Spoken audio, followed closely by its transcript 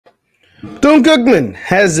Bethune-Cookman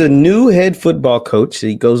has a new head football coach.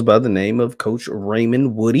 He goes by the name of Coach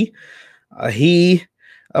Raymond Woodie. By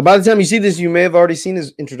the time you see this, you may have already seen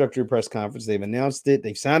his introductory press conference. They've announced it.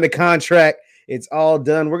 They've signed a contract. It's all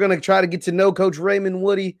done. We're going to try to get to know Coach Raymond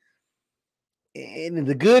Woodie, and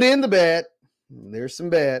the good and the bad. There's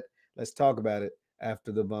some bad. Let's talk about it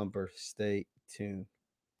after the bumper. Stay tuned.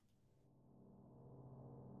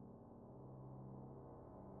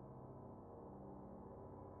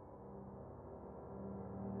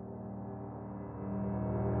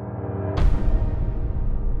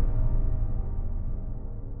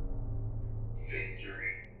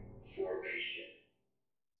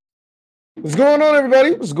 What's going on,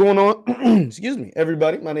 everybody? What's going on? Excuse me,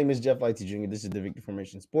 everybody. My name is JeffLightsYJr. This is the Victory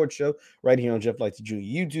Formation Sports Show right here on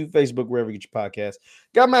JeffLightsYJr, YouTube, Facebook, wherever you get your podcast.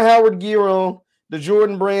 Got my Howard gear on, the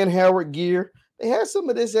Jordan brand Howard gear. They had some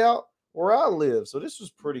of this out where I live, so this was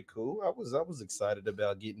pretty cool. I was excited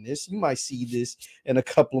about getting this. You might see this in a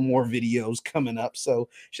couple more videos coming up. So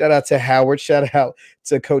shout out to Howard. Shout out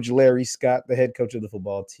to Coach Larry Scott, the head coach of the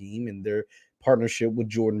football team, and their partnership with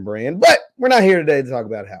Jordan Brand. But we're not here today to talk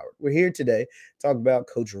about Howard. We're here today to talk about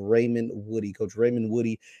Coach Raymond Woodie. Coach Raymond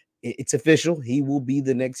Woodie, it's official. He will be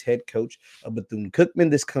the next head coach of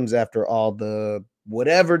Bethune-Cookman. This comes after all the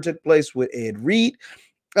whatever took place with Ed Reed.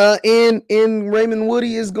 And Raymond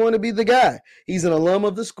Woodie is going to be the guy. He's an alum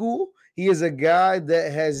of the school. He is a guy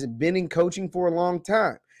that has been in coaching for a long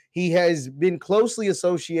time. He has been closely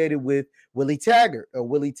associated with Willie Taggart, who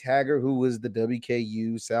was the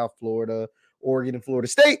WKU, South Florida, Oregon, and Florida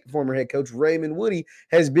State. Former head coach Raymond Woodie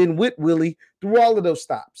has been with Willie through all of those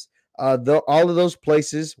stops. All of those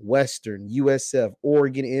places, Western, USF,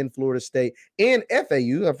 Oregon, and Florida State, and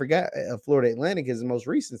FAU. I forgot Florida Atlantic is the most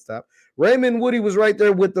recent stop. Raymond Woodie was right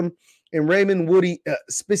there with them. And Raymond Woodie,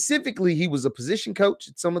 specifically, he was a position coach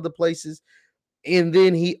at some of the places. And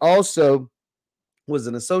then he also was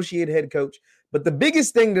an associate head coach. But the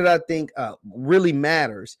biggest thing that I think really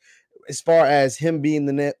matters as far as him being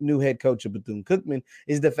the new head coach of Bethune-Cookman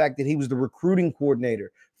is the fact that he was the recruiting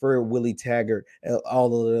coordinator for Willie Taggart,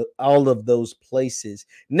 all of those places.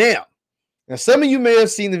 Now, some of you may have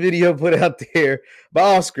seen the video put out there by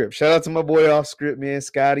Off Script. Shout out to my boy Off Script, man.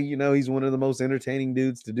 Scotty, you know, he's one of the most entertaining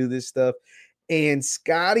dudes to do this stuff. And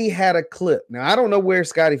Scotty had a clip. Now, I don't know where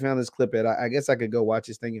Scotty found this clip at. I guess I could go watch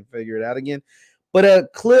this thing and figure it out again. But a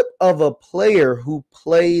clip of a player who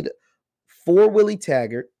played for Willie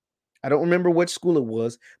Taggart. I don't remember which school it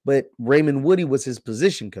was, but Raymond Woodie was his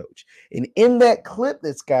position coach. And in that clip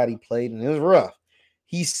that Scotty played, and it was rough,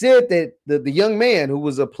 he said that the young man who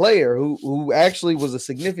was a player who actually was a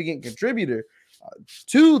significant contributor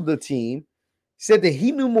to the team said that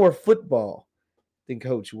he knew more football than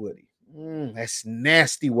Coach Woodie. That's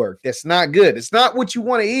nasty work. That's not good. It's not what you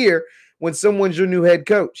want to hear when someone's your new head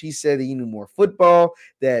coach. He said that he knew more football,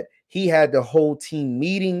 that he had to hold team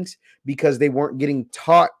meetings because they weren't getting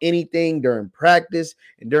taught anything during practice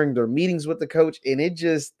and during their meetings with the coach. And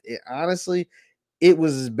honestly, it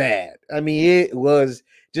was bad. I mean, it was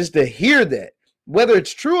just to hear that. Whether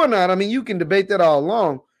it's true or not, I mean, you can debate that all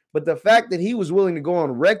along. But the fact that he was willing to go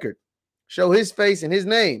on record, show his face and his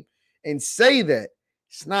name, and say that,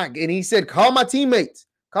 it's not. And he said, call my teammates.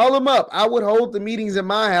 Call them up. I would hold the meetings in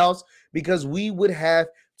my house because we would have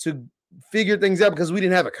to figure things out because we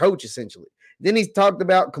didn't have a coach, essentially. Then he talked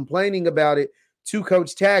about complaining about it to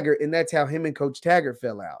Coach Taggart, and that's how him and Coach Taggart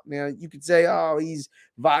fell out. Now, you could say, oh, he's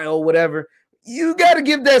vile, whatever. You got to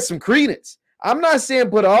give that some credence. I'm not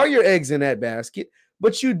saying put all your eggs in that basket,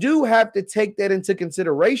 but you do have to take that into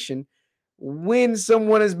consideration when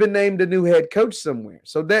someone has been named a new head coach somewhere.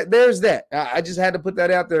 So there's that. I just had to put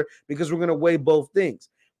that out there because we're going to weigh both things.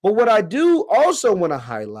 But what I do also want to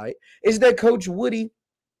highlight is that Coach Woodie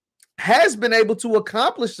has been able to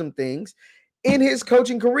accomplish some things in his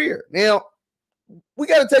coaching career. Now, we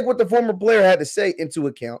got to take what the former player had to say into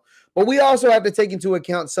account, but we also have to take into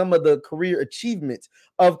account some of the career achievements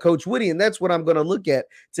of Coach Woodie, and that's what I'm going to look at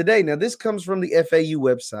today. Now, this comes from the FAU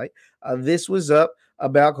website. This was up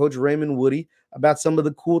about Coach Raymond Woodie, about some of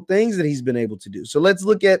the cool things that he's been able to do. So let's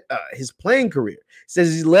look at his playing career. It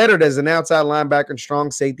says he's lettered as an outside linebacker and strong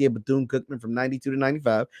safety at Bethune-Cookman from 92 to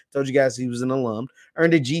 95. Told you guys he was an alum.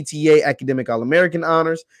 Earned a GTA Academic All-American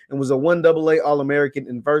honors and was a 1AA All-American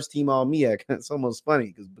and first team All-MEAC. It's almost funny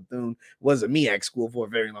because Bethune was a MEAC school for a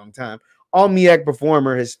very long time. All-MEAC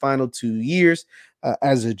performer his final 2 years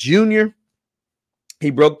as a junior. He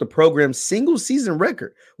broke the program's single season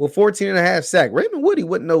record with 14.5 sacks. Raymond Woodie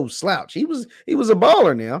wasn't no slouch. He was a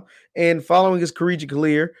baller now. And following his collegiate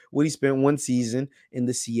career, Woodie spent 1 season in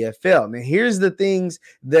the CFL. Now, here's the things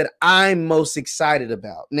that I'm most excited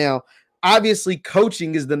about. Now, obviously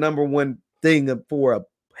coaching is the number one thing for a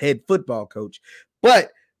head football coach,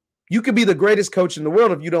 but you could be the greatest coach in the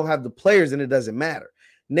world if you don't have the players, and it doesn't matter.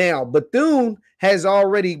 Now, Bethune has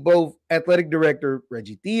already, both athletic director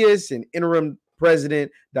Reggie Theus and interim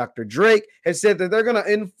president Dr. Drake has said that they're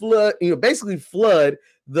going to basically flood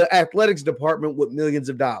the athletics department with millions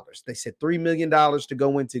of dollars. They said $3 million to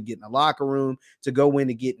go into getting a locker room, to go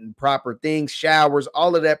into getting proper things, showers,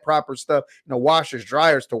 all of that proper stuff, washers,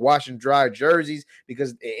 dryers to wash and dry jerseys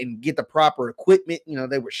and get the proper equipment.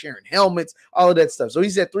 They were sharing helmets, all of that stuff. So he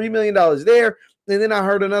said $3 million there. And then I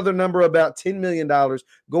heard another number about $10 million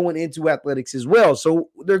going into athletics as well. So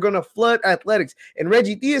they're going to flood athletics. And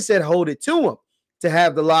Reggie Theus said, hold it to him to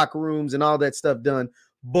have the locker rooms and all that stuff done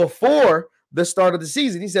before the start of the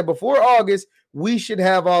season. He said, before August, we should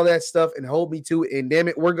have all that stuff, and hold me to it. And damn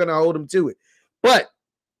it, we're going to hold him to it. But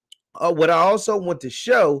what I also want to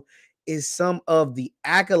show is some of the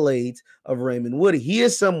accolades of Raymond Woodie. He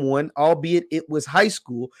is someone, albeit it was high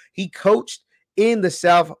school, he coached in the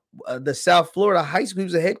South Florida high school. He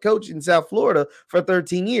was a head coach in South Florida for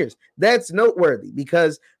 13 years. That's noteworthy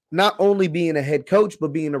because not only being a head coach,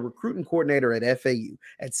 but being a recruiting coordinator at FAU,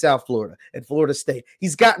 at South Florida, at Florida State.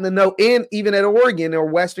 He's gotten to know, and even at Oregon or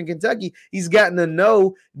Western Kentucky, he's gotten to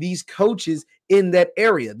know these coaches in that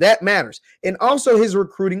area. That matters. And also his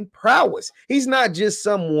recruiting prowess. He's not just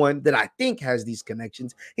someone that I think has these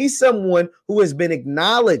connections. He's someone who has been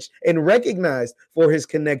acknowledged and recognized for his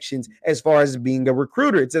connections as far as being a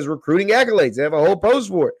recruiter. It says recruiting accolades. They have a whole post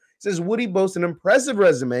for it. It says Woodie boasts an impressive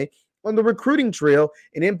resume on the recruiting trail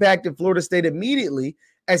and impacted Florida State immediately,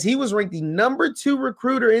 as he was ranked the number 2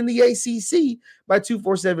 recruiter in the ACC by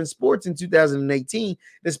 247 Sports in 2018,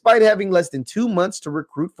 despite having less than 2 months to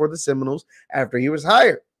recruit for the Seminoles after he was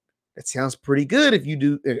hired. That sounds pretty good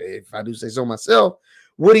if I do say so myself.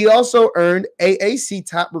 Woodie also earned AAC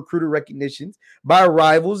top recruiter recognitions by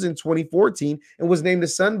Rivals in 2014 and was named the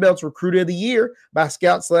Sun Belt's Recruiter of the Year by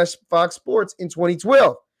Scout/Fox Sports in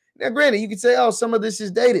 2012. Now, granted, you could say, oh, some of this is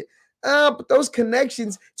dated. But those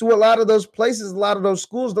connections to a lot of those places, a lot of those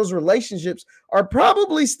schools, those relationships are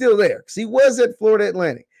probably still there. Because he was at Florida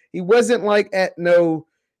Atlantic. He wasn't like at no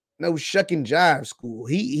shuck and jive school.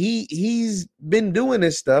 He's been doing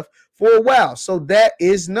this stuff for a while. So that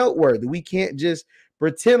is noteworthy. We can't just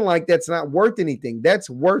pretend like that's not worth anything. That's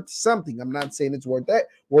worth something. I'm not saying it's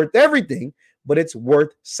worth everything, but it's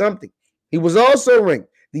worth something. He was also ranked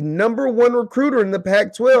the number 1 recruiter in the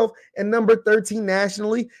Pac-12 and number 13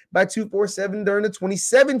 nationally by 247 during the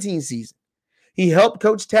 2017 season. He helped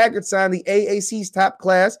Coach Taggart sign the AAC's top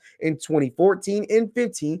class in 2014 and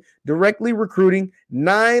 15, directly recruiting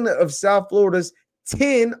 9 of South Florida's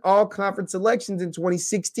 10 all-conference selections in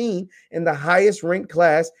 2016 and the highest-ranked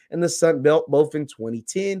class in the Sun Belt both in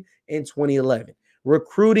 2010 and 2011.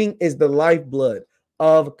 Recruiting is the lifeblood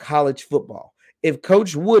of college football. If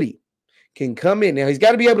Coach Woodie can come in. Now, he's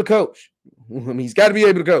got to be able to coach. He's got to be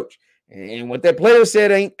able to coach. And what that player said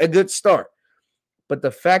ain't a good start. But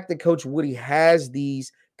the fact that Coach Woodie has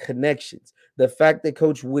these connections, the fact that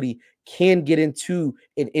Coach Woodie can get into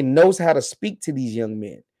and knows how to speak to these young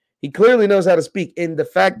men. He clearly knows how to speak. And the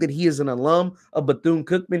fact that he is an alum of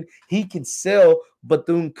Bethune-Cookman, he can sell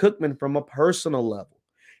Bethune-Cookman from a personal level.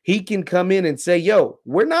 He can come in and say, yo,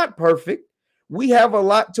 we're not perfect. We have a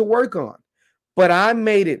lot to work on. But I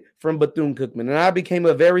made it from Bethune-Cookman, and I became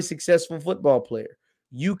a very successful football player.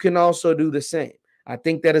 You can also do the same. I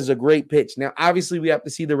think that is a great pitch. Now, obviously, we have to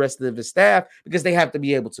see the rest of the staff because they have to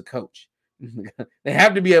be able to coach. They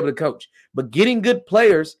have to be able to coach. But getting good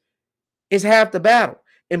players is half the battle.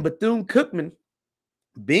 And Bethune-Cookman,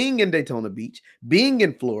 being in Daytona Beach, being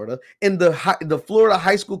in Florida, and the Florida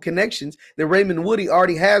high school connections that Raymond Woodie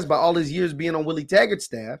already has by all his years being on Willie Taggart's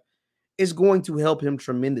staff, is going to help him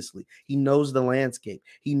tremendously. He knows the landscape.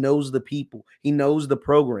 He knows the people. He knows the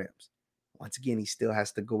programs. Once again, he still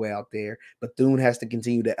has to go out there. Bethune has to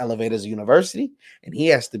continue to elevate as a university, and he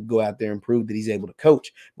has to go out there and prove that he's able to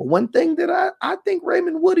coach. But one thing that I think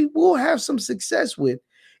Raymond Woodie will have some success with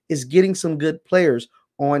is getting some good players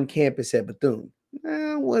on campus at Bethune.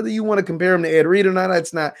 Whether you want to compare him to Ed Reed or not,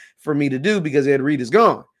 that's not for me to do because Ed Reed is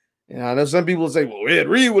gone. And I know some people say, well, Ed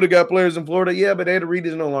Reed would have got players in Florida. Yeah, but Ed Reed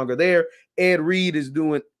is no longer there. Ed Reed is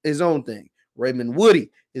doing his own thing. Raymond Woodie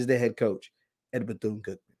is the head coach at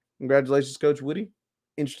Bethune-Cookman. Congratulations, Coach Woodie.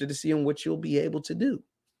 Interested to see what you'll be able to do.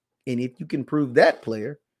 And if you can prove that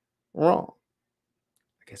player wrong,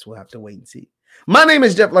 I guess we'll have to wait and see. My name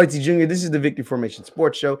is Jeff Lightsy Jr. This is the Victory Formation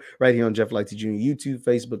Sports Show right here on Jeff Lightsy Jr. YouTube,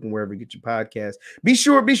 Facebook, and wherever you get your podcast. Be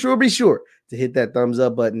sure to hit that thumbs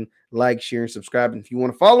up button, like, share, and subscribe. And if you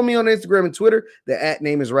want to follow me on Instagram and Twitter, the @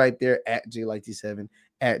 name is right there, @JLightsy7,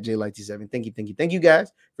 at JLightsy7. Thank you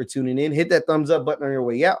guys for tuning in. Hit that thumbs up button on your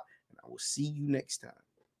way out, and I will see you next time.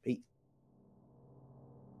 Peace.